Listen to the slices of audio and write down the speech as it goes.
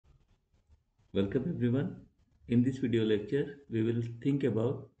Welcome everyone. In this video lecture, we will think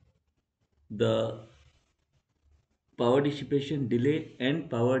about the power dissipation delay and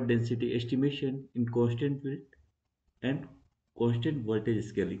power density estimation in constant field and constant voltage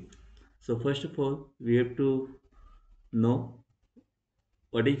scaling. So first of all, we have to know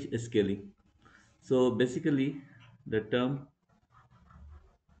what is scaling. So basically, the term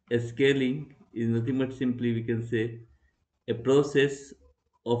scaling is nothing but simply we can say a process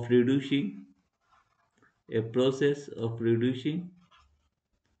of reducing a process of reducing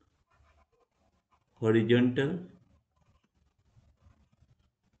horizontal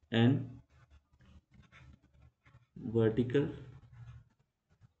and vertical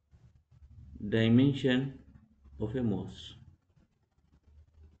dimension of a MOS.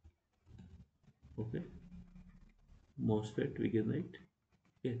 Okay, MOSFET we can write.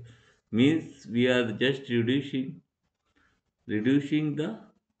 Okay, means we are just reducing the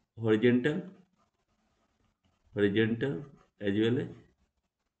horizontal horizontal as well as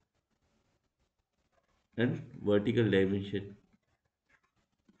and vertical dimension.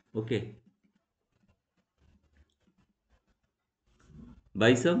 Okay,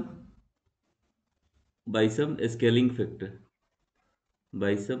 by some by some scaling factor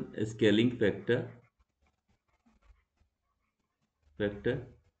by some scaling factor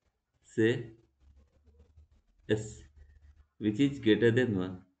say s, which is greater than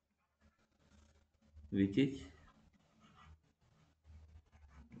 1, which is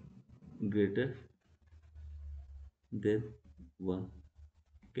greater than 1.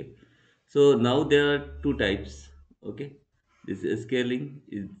 Okay, so now there are two types. Okay, this scaling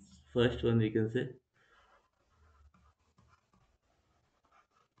is first one we can say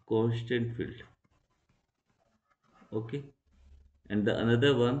constant field. Okay, and the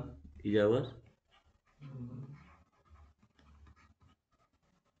another one is our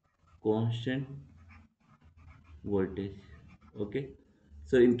constant voltage. Okay,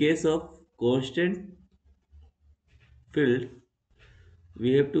 so in case of constant field,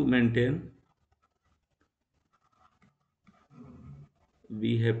 we have to maintain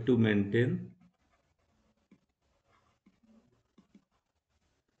we have to maintain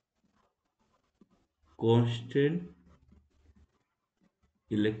constant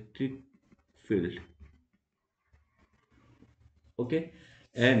electric field. Okay,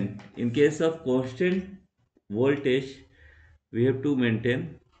 and in case of constant voltage, we have to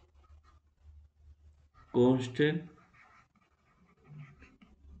maintain constant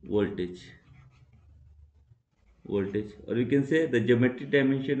voltage or you can say the geometric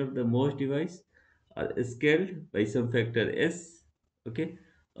dimension of the MOS device are scaled by some factor s. Okay,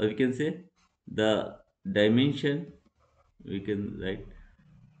 or we can say the dimension, we can write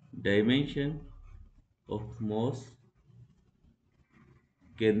dimension of MOS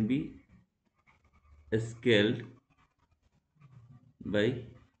can be scaled by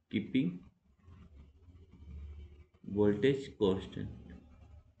keeping voltage constant.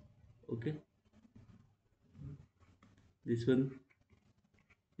 Okay, this one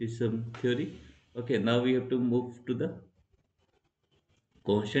is some theory. Okay, now we have to move to the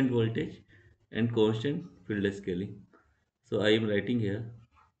constant voltage and constant field scaling. So I am writing here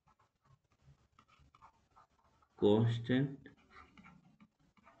constant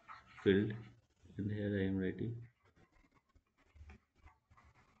field, and here I am writing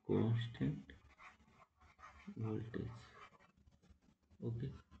constant voltage. Okay,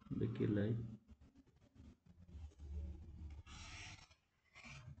 make a line.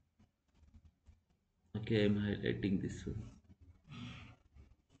 Okay, I am highlighting this one.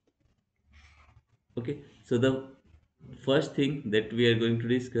 Okay, so the first thing that we are going to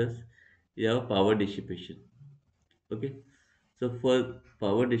discuss is our power dissipation. Okay, so for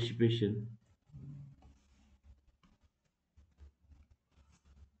power dissipation,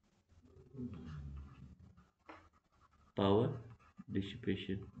 power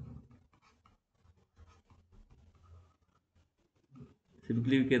dissipation,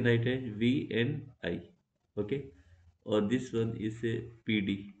 simply we can write as V and I. Okay, or this one is a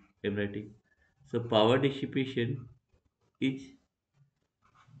PD I'm writing. So power dissipation is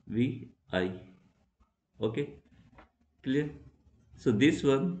VI. Okay, clear. So this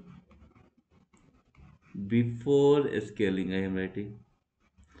one before scaling I am writing,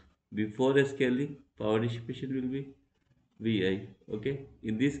 before scaling power dissipation will be VI. Okay,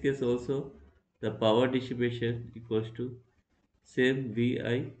 in this case also the power dissipation equals to same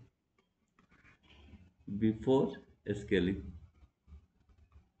VI before scaling.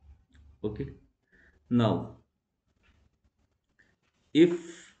 Okay, now if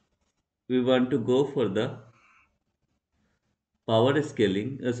we want to go for the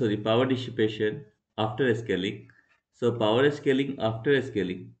power dissipation after scaling. So power scaling after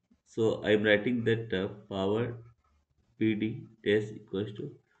scaling, so I am writing that power pd dash equals to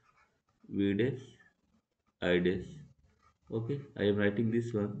v dash I dash. Okay, I am writing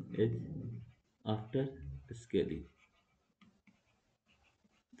this one as after scaling.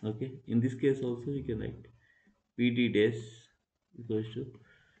 Okay, in this case also we can write pd dash equals to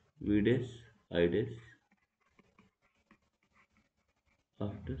v dash I dash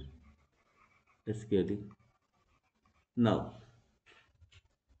after scaling. Now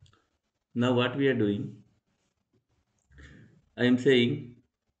now what we are doing, I am saying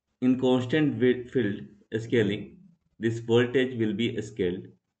in constant field scaling, this voltage will be scaled.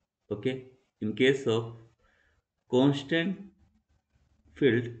 Okay, in case of constant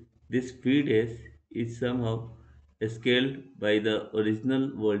field, this V dash is somehow scaled by the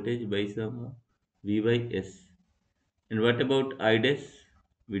original voltage by somehow V by S. And what about I dash?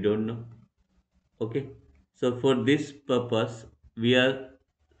 We don't know. Okay, so for this purpose, we are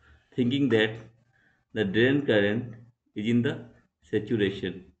thinking that the drain current is in the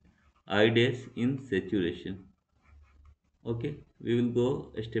saturation, I dash in saturation. Okay, we will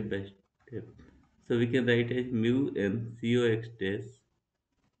go step by step. So we can write as mu n cox dash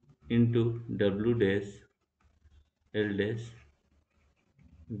into w dash l dash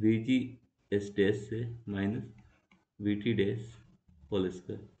vg s dash से minus vt dash whole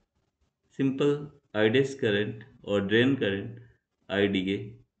square. Simple I dash current or drain current IDA.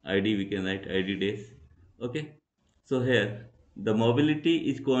 ID we can write ID dash. Okay. So here the mobility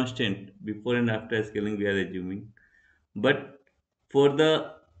is constant before and after scaling we are assuming. But for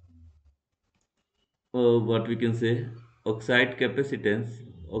the what we can say oxide capacitance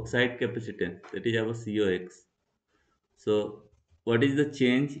that is our cox. So what is the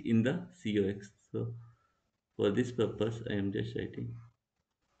change in the cox? So for this purpose I am just writing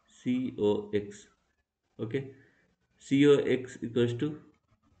cox. Okay, cox equals to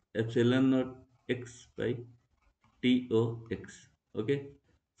epsilon naught x by tox. Okay,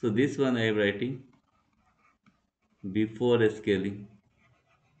 so this one I am writing before scaling.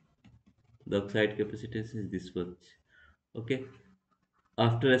 The oxide capacitance is this much. Okay,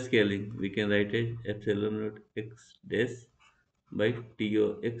 after scaling we can write it epsilon naught x dash by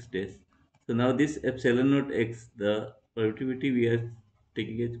tox dash. So now this epsilon naught x, the permittivity we are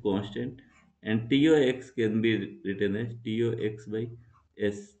taking as constant, and tox can be written as tox by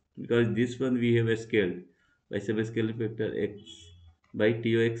s, because this one we have scaled by some scaling factor x by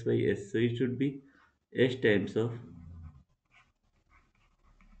tox by s, so it should be s times of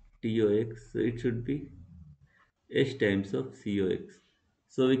tox, so it should be s times of cox.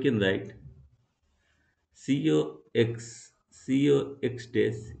 So we can write cox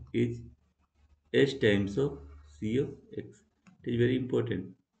dash is s times of cox. It is very important.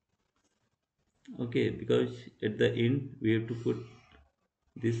 Okay, because at the end we have to put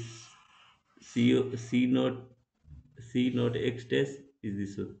this c naught x dash is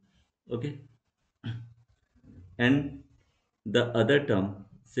this one. Okay, and the other term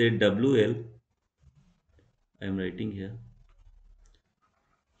say wl, I am writing here.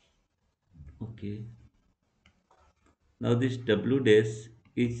 Okay, now this w dash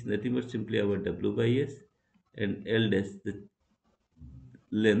is nothing but simply our w by s, and l dash the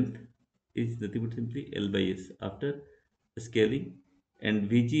length is nothing but simply L by S after scaling, and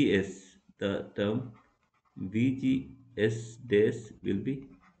VGS, the term VGS dash will be,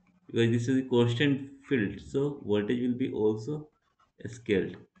 because this is a constant field, so voltage will be also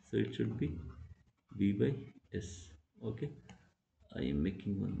scaled, so it should be V by S. Okay, I am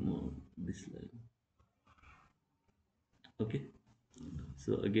making one more this line. Okay,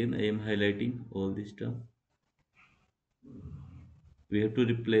 so again I am highlighting all this term. We have to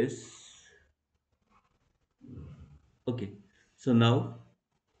replace. Okay, so now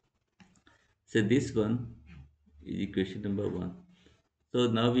say this one is equation number 1. So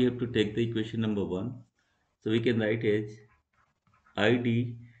now we have to take the equation number 1. So we can write as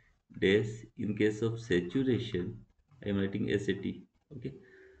ID dash in case of saturation. I am writing SAT. Okay.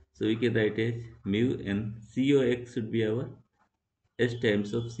 So we can write as mu and COX should be our S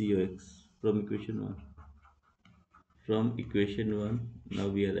times of COX from equation 1. From equation 1, now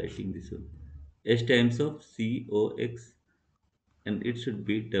we are writing this one. S times of COX, and it should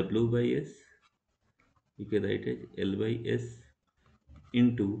be W by S. We can write as L by S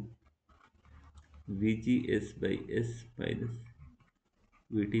into VGS by S minus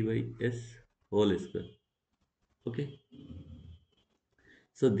VT by S whole square. Okay,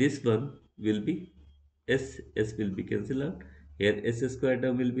 so this one will be S will be cancelled out. Here S square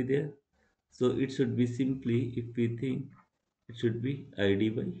term will be there. So it should be simply, if we think it should be id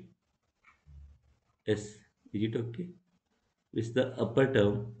by s. Is it okay? With the upper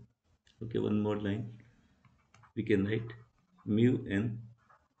term, okay, one more line, we can write mu n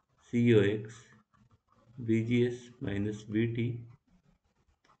cox vgs minus vt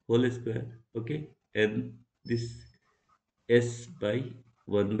whole square, okay, and this s by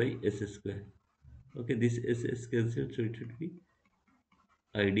 1 by s square, okay, this s cancelled, so it should be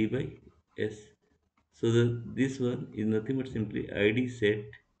id by s. So this one is nothing but simply id set.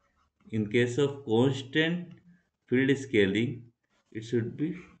 In case of constant field scaling, it should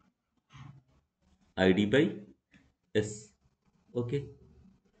be id by s. Okay,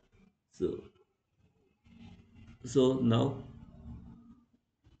 so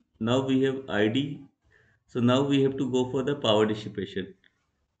now we have id. So now we have to go for the power dissipation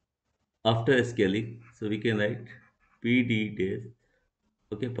after scaling. So we can write pd dash,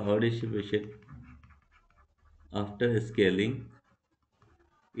 okay, power dissipation after scaling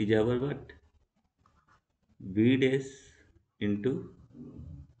is our what, v dash into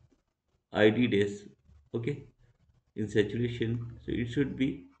id dash, okay, in saturation. So it should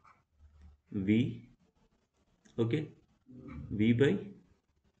be v, okay, v by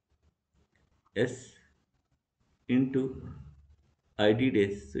s into id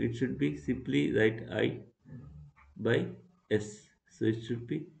dash. So it should be simply write I by s. So it should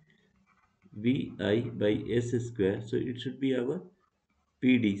be vi by s square. So it should be our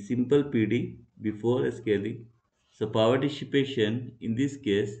pd, simple pd before scaling. So power dissipation in this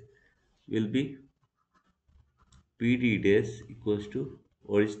case will be pd dash equals to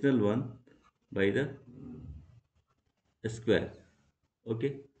original one by the square,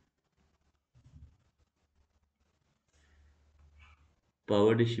 okay.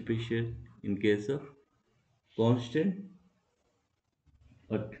 Power dissipation in case of constant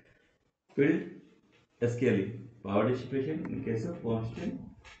or field scaling. Power dissipation in case of constant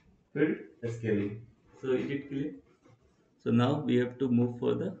field scaling. So is it clear? So now we have to move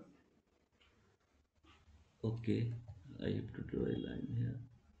for the, okay, I have to draw a line here.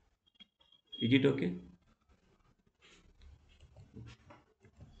 Is it okay?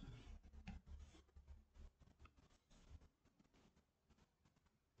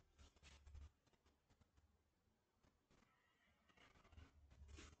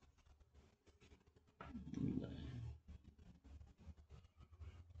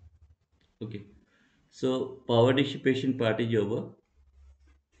 Okay. So power dissipation part is over.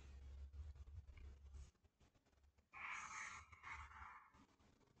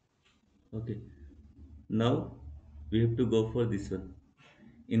 Okay. Now we have to go for this one.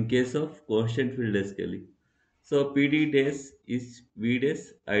 In case of constant field scaling. So PD dash is V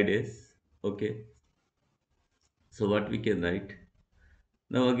dash I dash. Okay. So what we can write?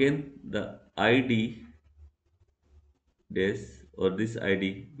 Now again the ID dash, or this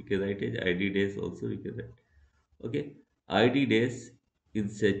ID we can write as ID dash also we can write. Okay. ID dash in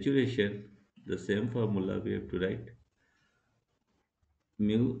saturation, the same formula we have to write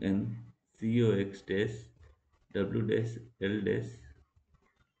mu n cox dash w dash l dash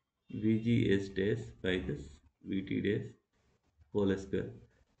vgs dash minus vt dash whole square.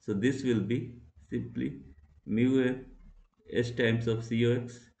 So this will be simply mu n s times of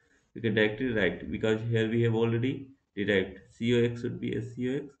cox. We can directly write, because here we have already derived cox should be s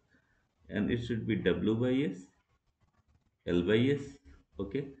cox, and it should be w by s, l by s,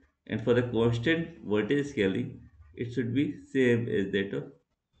 okay. And for the constant voltage scaling, it should be same as that of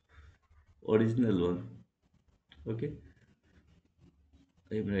original one, okay.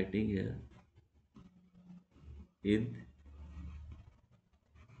 I am writing here in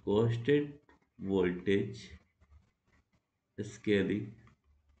constant voltage scaling,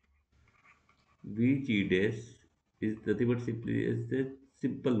 VG dash is nothing but simply is the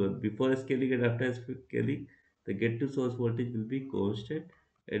simple one. Before scaling and after scaling, the get to source voltage will be constant,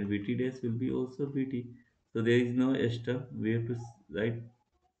 and VT dash will be also VT. So there is no extra. We have to write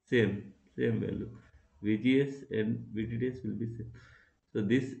same value. VGS and VT dash will be same. So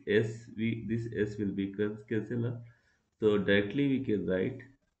this S will be cancel out. So directly we can write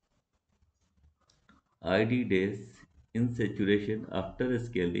ID dash in saturation after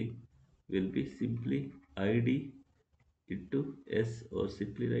scaling will be simply ID into S, or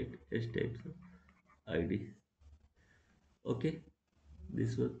simply write S times of ID. Okay,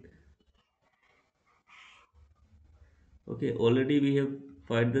 this one. Okay, already we have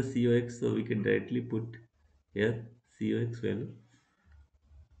find the COX, so we can directly put here COX value.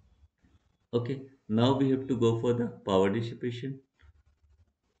 Okay, now we have to go for the power dissipation.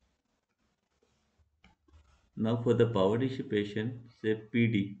 Now for the power dissipation, say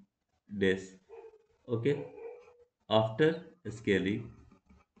PD dash. Okay, after scaling,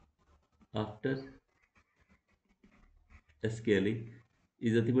 after scaling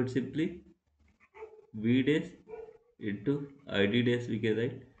is nothing but simply V days into ID days we can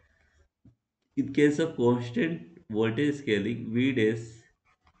write. In case of constant voltage scaling, V days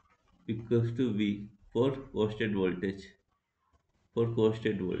equals to V for constant voltage. For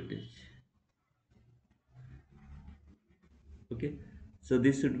constant voltage. Okay. So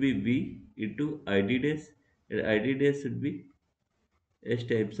this should be V into ID days, and ID days should be S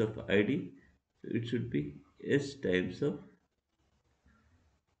times of ID. So it should be S times of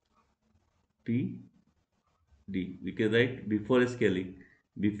PD. We can write before scaling.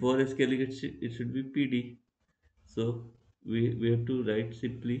 Before scaling, it should be PD. So we have to write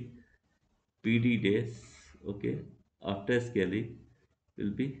simply PD days. Okay. After scaling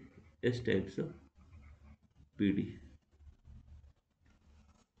will be S types of PD.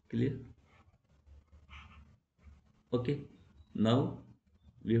 Clear? Okay. Now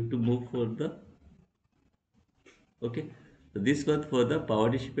we have to move for the, okay. So this was for the power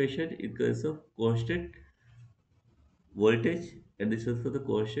dissipation in case of constant voltage, and this was for the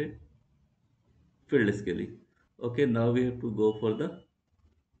constant field scaling. Okay, now we have to go for the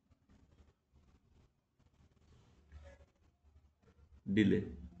delay.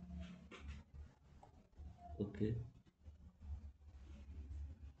 Okay,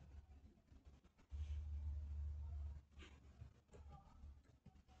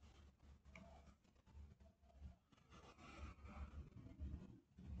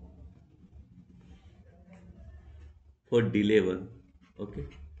 for delay one. Okay,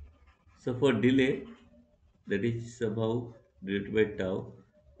 so for delay, that is somehow denoted by tau,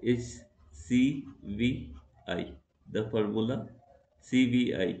 is CVI. The formula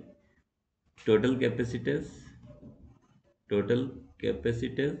CVI, total capacitance, total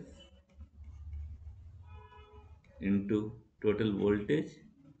capacitance into total voltage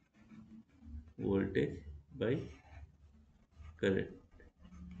by current.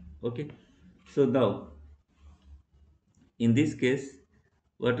 Okay, so now in this case,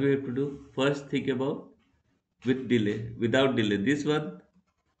 what we have to do, first think about with delay, without delay, this one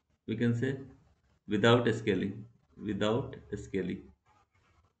we can say without scaling, without scaling.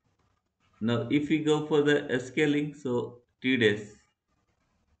 Now if we go for the scaling, so t days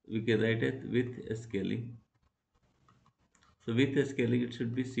we can write it with scaling. So with scaling it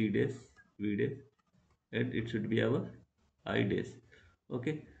should be c days, v days, and it should be our I days.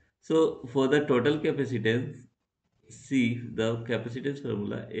 Okay, so for the total capacitance, C, the capacitance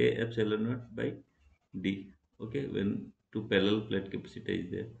formula A epsilon naught by D. Okay, when two parallel plate capacitor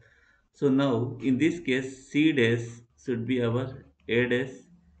is there. So now in this case, C dash should be our A dash,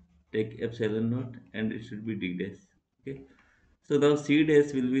 take epsilon naught, and it should be D dash. Okay, so now C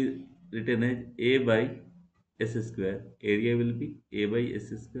dash will be written as A by S square. Area will be A by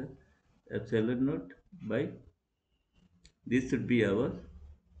S square. Epsilon naught by, this should be our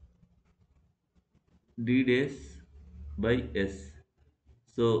D dash by S.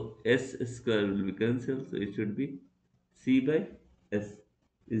 So S square will be cancelled. So it should be C by S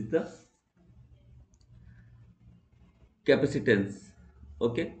is the capacitance.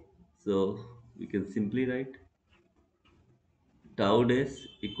 Okay. So we can simply write tau dash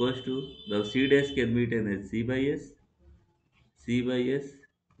equals to, the C dash can be written as C by S. C by S.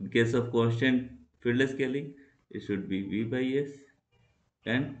 In case of constant field scaling, it should be V by S,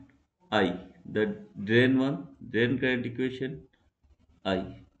 and I. The drain current equation,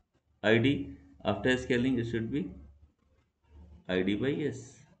 I. ID, after scaling it should be ID by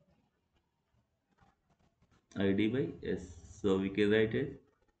S. ID by S. So we can write it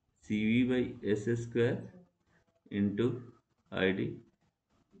CV by S square into ID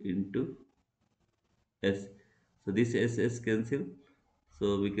into S. So this S cancel.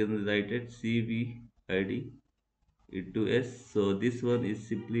 So we can write it CV ID into S. So this one is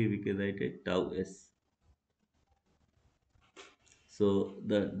simply, we can write it tau S. So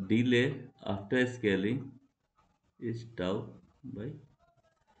the delay after scaling is tau by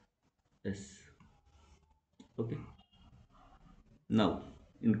S. Okay. Now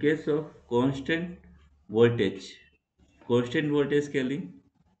in case of constant voltage scaling,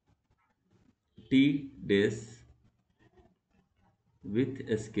 T days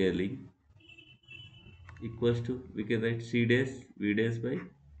with scaling equals to, we can write C days V days by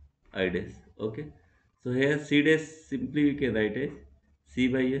I days. Okay, so here C days simply we can write as C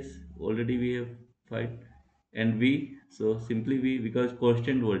by S, already we have find, and V, so simply V, because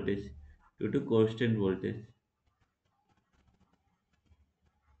constant voltage, due to constant voltage.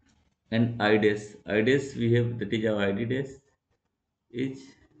 And I days we have, that is our ID days is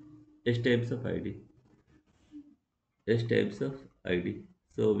S times of ID. S times of ID.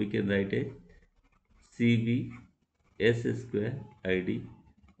 So we can write it CV S square ID,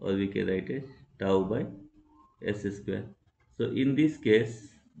 or we can write it tau by S square. So in this case,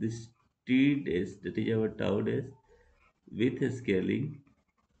 this T dash, that is our tau dash, with a scaling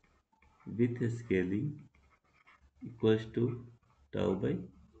equals to tau by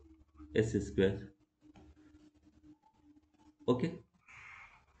S square. Okay.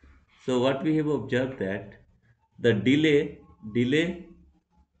 So what we have observed that the delay delay,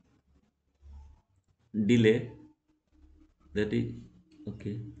 that is,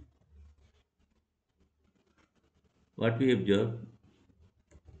 okay, what we observe,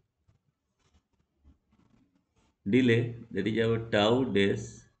 delay, that is our tau dash,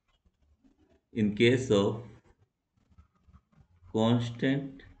 in case of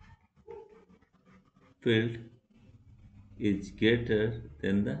constant field is greater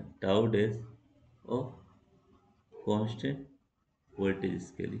than the tau dash of constant voltage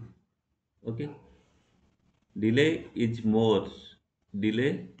scaling. Okay, delay is more,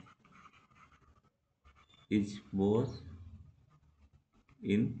 delay is more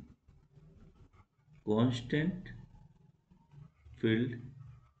in constant field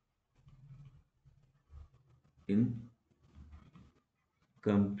in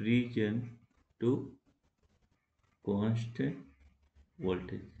comparison to constant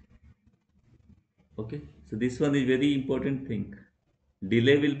voltage. Okay, so this one is very important thing.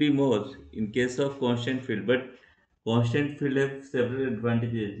 Delay will be more in case of constant field, but constant field have several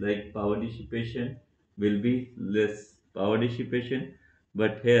advantages like power dissipation will be less power dissipation,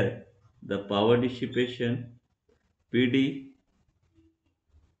 but here the power dissipation PD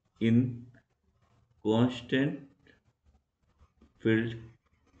in constant field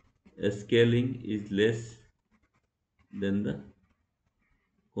scaling is less than the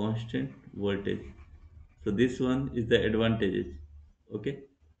constant voltage. So this one is the advantages. Okay,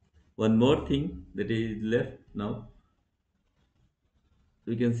 one more thing that is left now,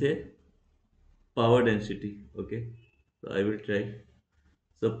 we can say power density. Okay, so I will try.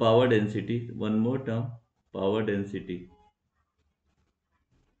 So power density, one more term, power density,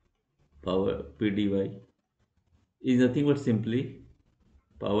 power pdy is nothing but simply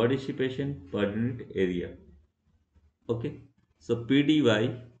power dissipation per unit area. Okay, so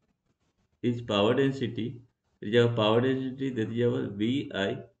pdy is power density, that is our power density, that is our vi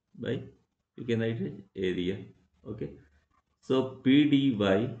by, you can write it area. Okay, so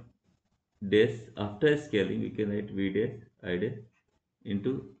pdy dash, after scaling we can write v dash I dash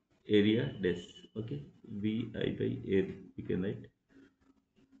into area dash. Okay, vi by area we can write.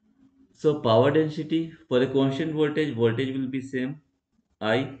 So power density for a constant voltage, voltage will be same.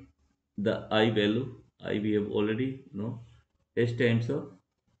 I, the I value, I we have already know, S times of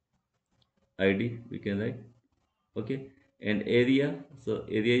ID we can write. Okay, and area, so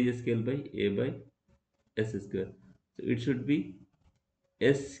area is scaled by A by S square. So it should be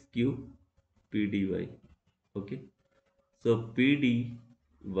S Q P D Y. Okay, so P D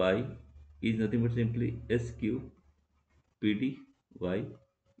Y is nothing but simply S Q P D Y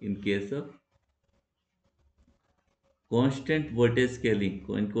in case of constant voltage scaling.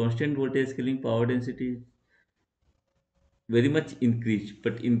 In constant voltage scaling, power density is very much increased,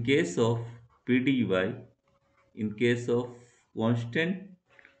 but in case of pdy, in case of constant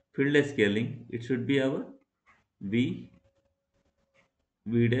field scaling, it should be our v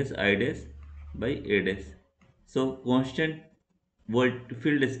v dash I dash by a dash. So constant volt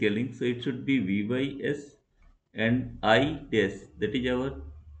field scaling, so it should be v by s, and I dash, that is our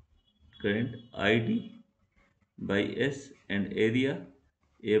current id by s, and area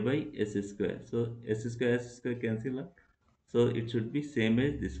a by s square. So s square cancel out. So it should be same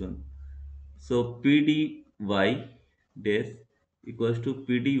as this one. So pdy dash equals to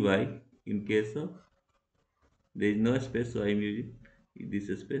pdy in case of, there is no space, so I am using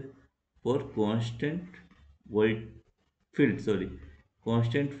this space for constant volt field, sorry,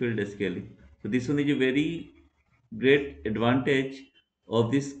 constant field scaling. So this one is a very great advantage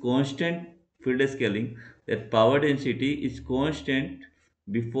of this constant field scaling, that power density is constant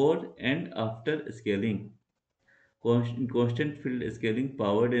before and after scaling. Constant field scaling,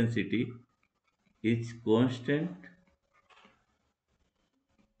 power density is constant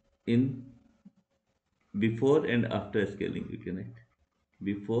in before and after scaling, you can write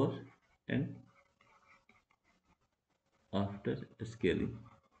before and after scaling.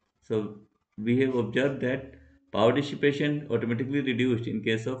 So we have observed that power dissipation automatically reduced in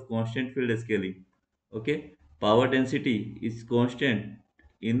case of constant field scaling. Okay, power density is constant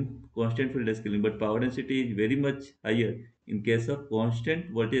in constant field scaling, but power density is very much higher in case of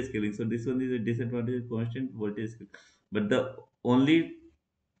constant voltage scaling. So this one is a disadvantage of constant voltage scaling. But the only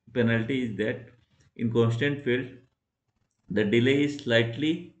penalty is that in constant field the delay is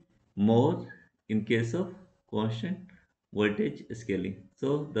slightly more in case of constant voltage scaling.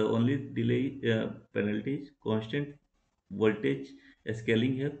 So the only delay penalty is constant voltage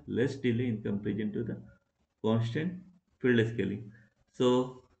scaling have less delay in comparison to the constant field scaling.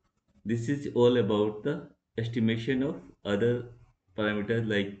 So this is all about the estimation of other parameters,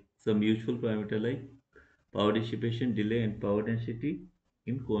 like some useful parameter like power dissipation, delay, and power density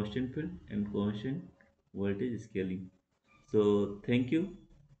in constant field and constant voltage scaling. So thank you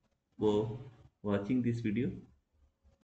for watching this video.